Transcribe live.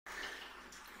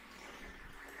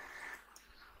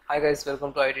Hi guys,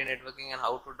 welcome to IT Networking and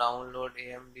how to download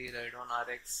AMD Radeon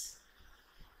RX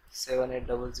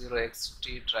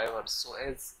 7800XT driver. So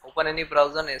as open any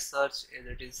browser and search as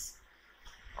it is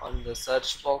on the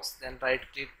search box, then right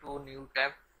click to new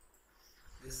tab.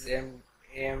 This is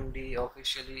AMD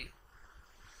officially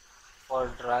for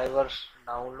driver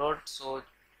download. So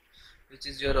which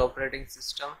is your operating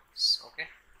system? Okay,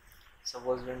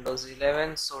 suppose Windows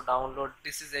 11. So download.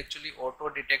 This is actually auto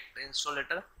detect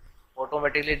installer,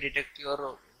 automatically detect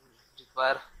your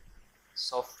require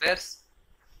softwares,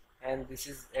 and this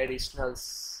is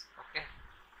additionals. Okay,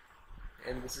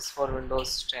 and this is for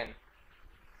Windows 10.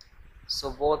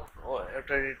 So both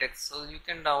auto detect, so you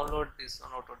can download this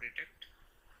on auto detect.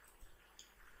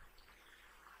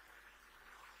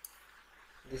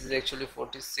 This is actually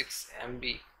 46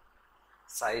 MB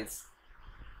size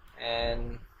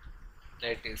and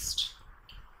latest.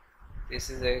 This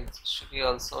is actually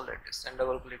also latest, and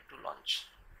double click to launch,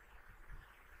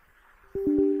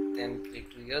 then click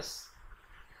to yes.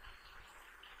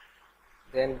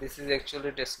 Then this is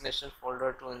actually destination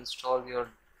folder to install your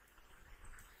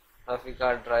graphic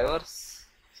card drivers,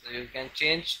 so you can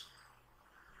change,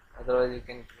 otherwise you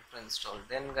can click to install.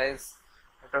 Then guys,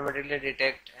 automatically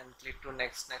detect and click to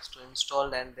next to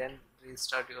install, and then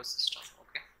restart your system.